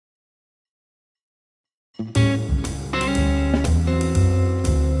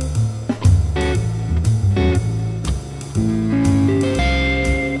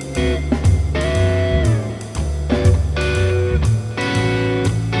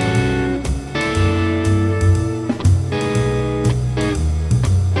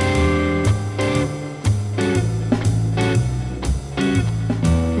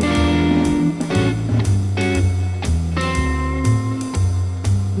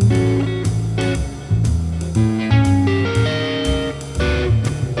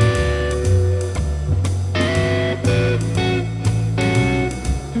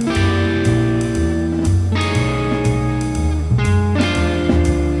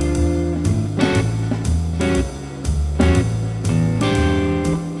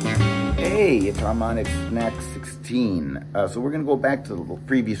Harmonic Snack 16. So we're going to go back to the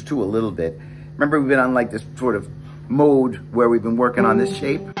previous two a little bit. Remember, we've been on like this sort of mode where we've been working on this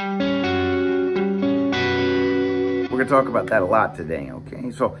shape. We're going to talk about that a lot today,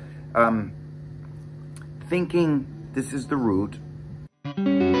 okay? So, thinking this is the root,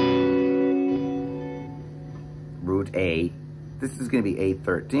 root A. This is going to be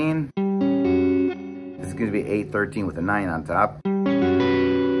A13. This is going to be A13 with a 9 on top.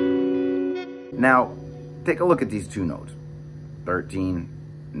 Now, take a look at these two notes, 13,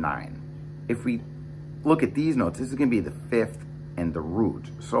 9. If we look at these notes, this is going to be the fifth and the root.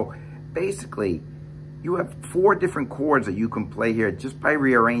 So basically, you have 4 different chords that you can play here just by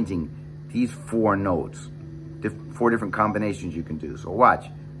rearranging these 4 notes. 4 different combinations you can do. So watch,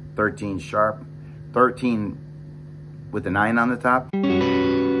 13 sharp, 13 with the 9 on the top,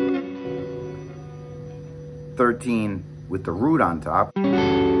 13 with the root on top,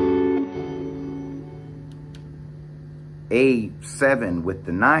 A7 with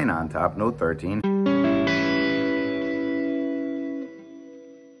the 9 on top, no 13,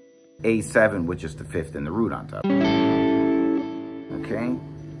 A7 with just the fifth and the root on top. Okay?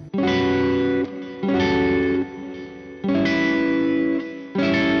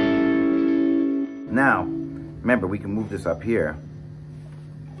 Now, remember, we can move this up here.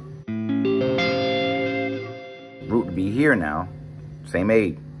 Root would be here now. Same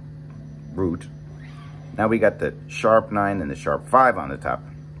A root. Now we got the sharp 9 and the sharp 5 on the top.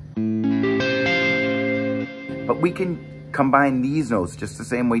 But we can combine these notes just the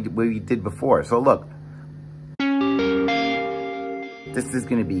same way we did before. So look. This is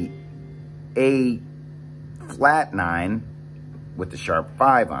going to be A flat 9 with the sharp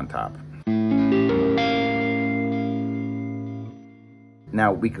 5 on top.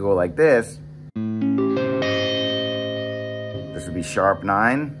 Now we could go like this. This would be sharp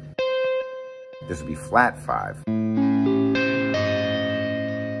 9. This would be flat 5.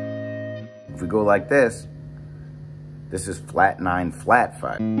 If we go like this, this is flat 9, flat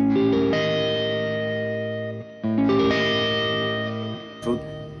 5. So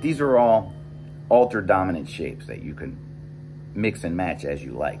these are all altered dominant shapes that you can mix and match as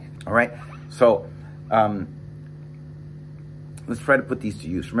you like. All right, so let's try to put these to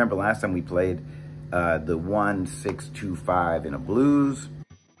use. Remember last time we played the 1, 6, 2, 5 in a blues.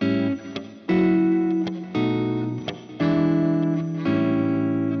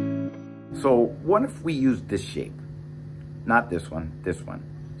 So what if we use this shape? Not this one, this one.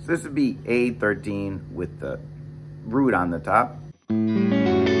 So this would be A13 with the root on the top.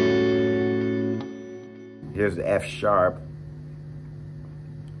 Here's the F sharp.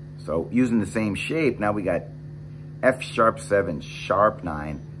 So using the same shape, now we got F sharp 7, sharp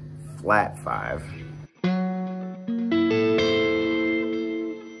 9, flat 5.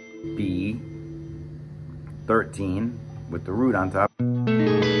 B, 13 with the root on top.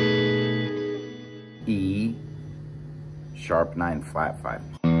 E, sharp 9, flat 5.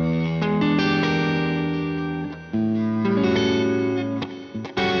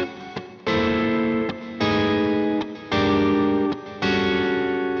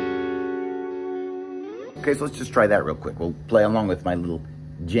 Okay, so let's just try that real quick. We'll play along with my little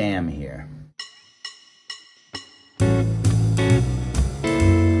jam here.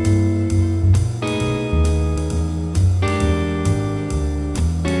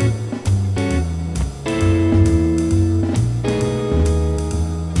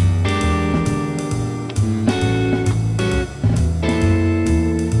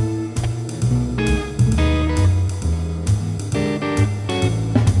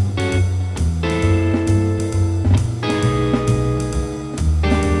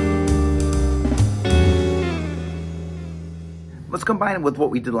 Let's combine it with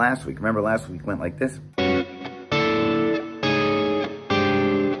what we did last week. Remember last week went like this?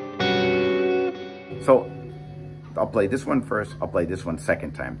 So I'll play this one first, I'll play this one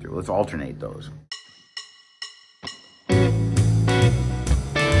second time through. Let's alternate those.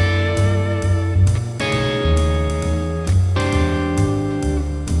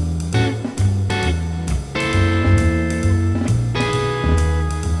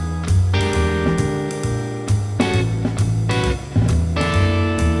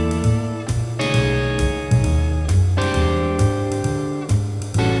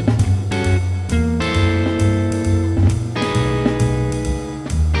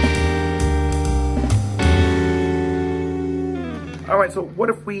 All right, so what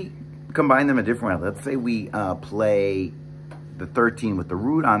if we combine them a different way? Let's say we play the 13 with the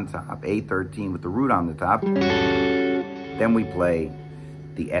root on top, A13 with the root on the top. Then we play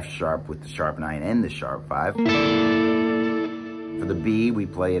the F sharp with the sharp 9 and the sharp 5. For the B, we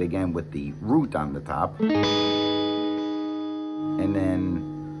play it again with the root on the top. And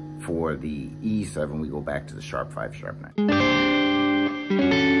then for the E7, we go back to the sharp 5, sharp 9.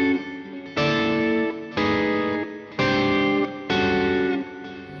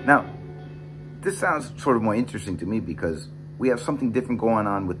 Now, this sounds sort of more interesting to me because we have something different going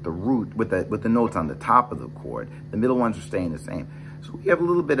on with the root, with the notes on the top of the chord. The middle ones are staying the same. So we have a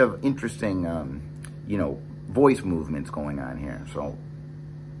little bit of interesting, you know, voice movements going on here. So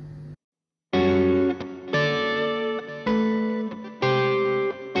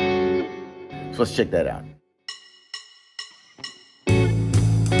let's check that out.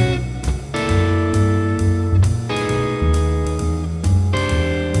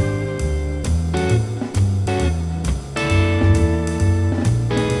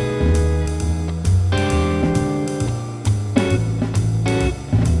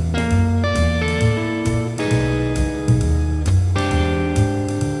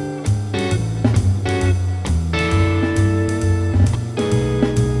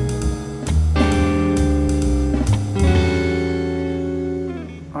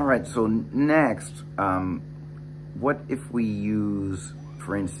 So next, what if we use,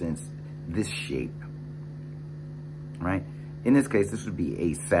 for instance, this shape, right? In this case, this would be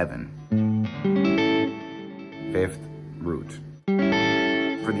A7, 5th root.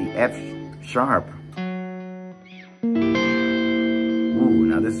 For the F sharp, ooh,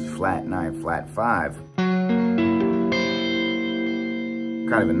 now this is flat 9, flat 5.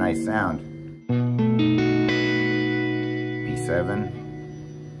 Kind of a nice sound. B7.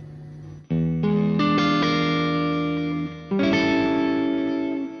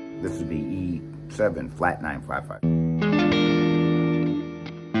 This would be E7, flat 9, flat 5.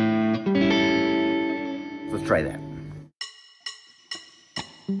 Let's try that.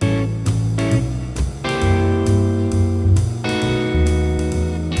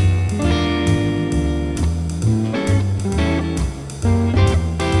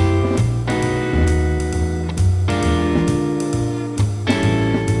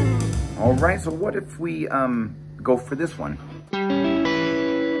 All right, so what if we go for this one?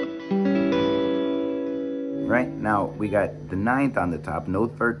 Right, now we got the 9th on the top,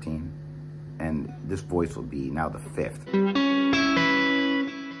 note 13, and this voice will be now the 5th.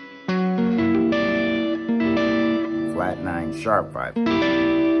 Flat 9, sharp 5.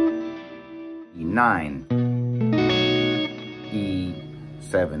 E9,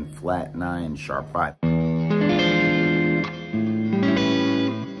 E7, flat 9, sharp 5.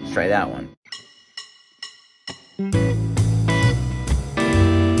 Let's try that one.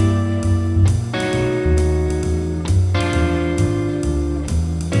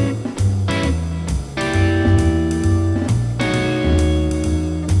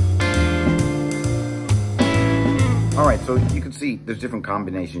 All right, so you can see there's different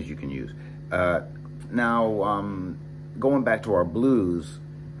combinations you can use. Now, going back to our blues,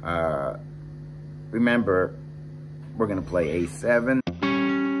 remember, we're gonna play A7,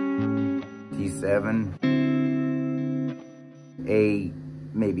 D7, A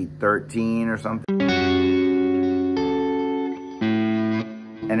maybe 13 or something.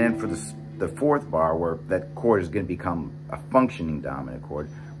 And then for the 4th bar, where that chord is gonna become a functioning dominant chord,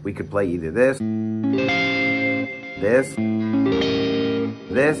 we could play either this, this,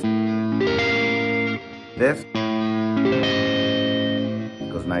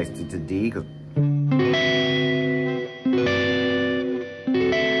 goes nice to D,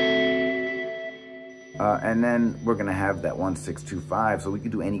 and then we're gonna have that 1, 6, 2, 5, so we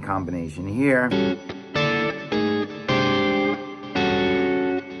could do any combination here.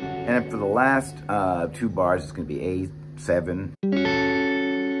 And then for the last 2 bars, it's gonna be A7,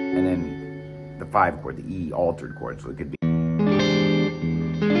 and then the 5 chord, the E altered chord, so it could be.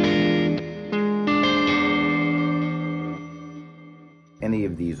 Any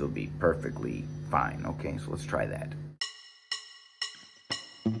of these will be perfectly fine. Okay, so let's try that.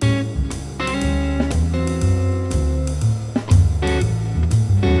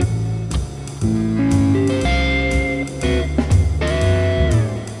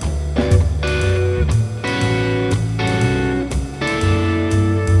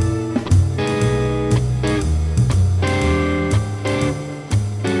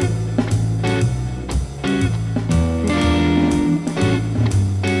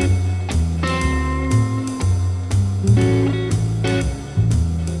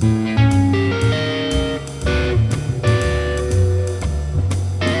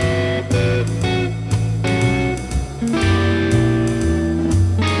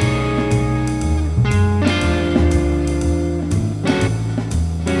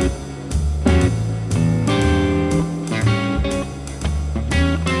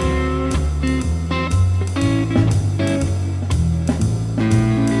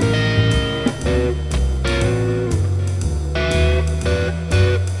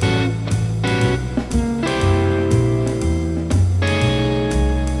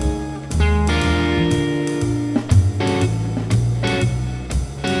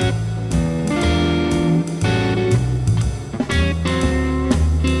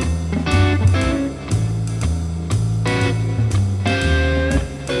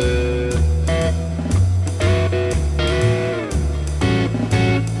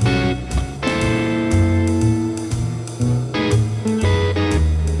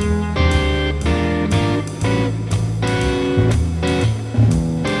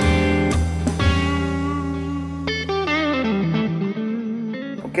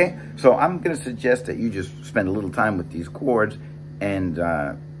 So I'm going to suggest that you just spend a little time with these chords and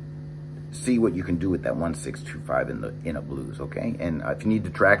see what you can do with that 1625 in a blues, okay? And if you need the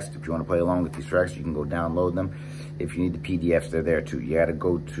tracks, if you want to play along with these tracks, you can go download them. If you need the PDFs, they're there too. You got to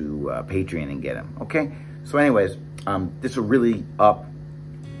go to Patreon and get them, okay? So anyways, this will really up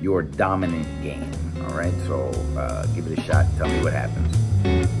your dominant game, all right? So give it a shot. Tell me what happens.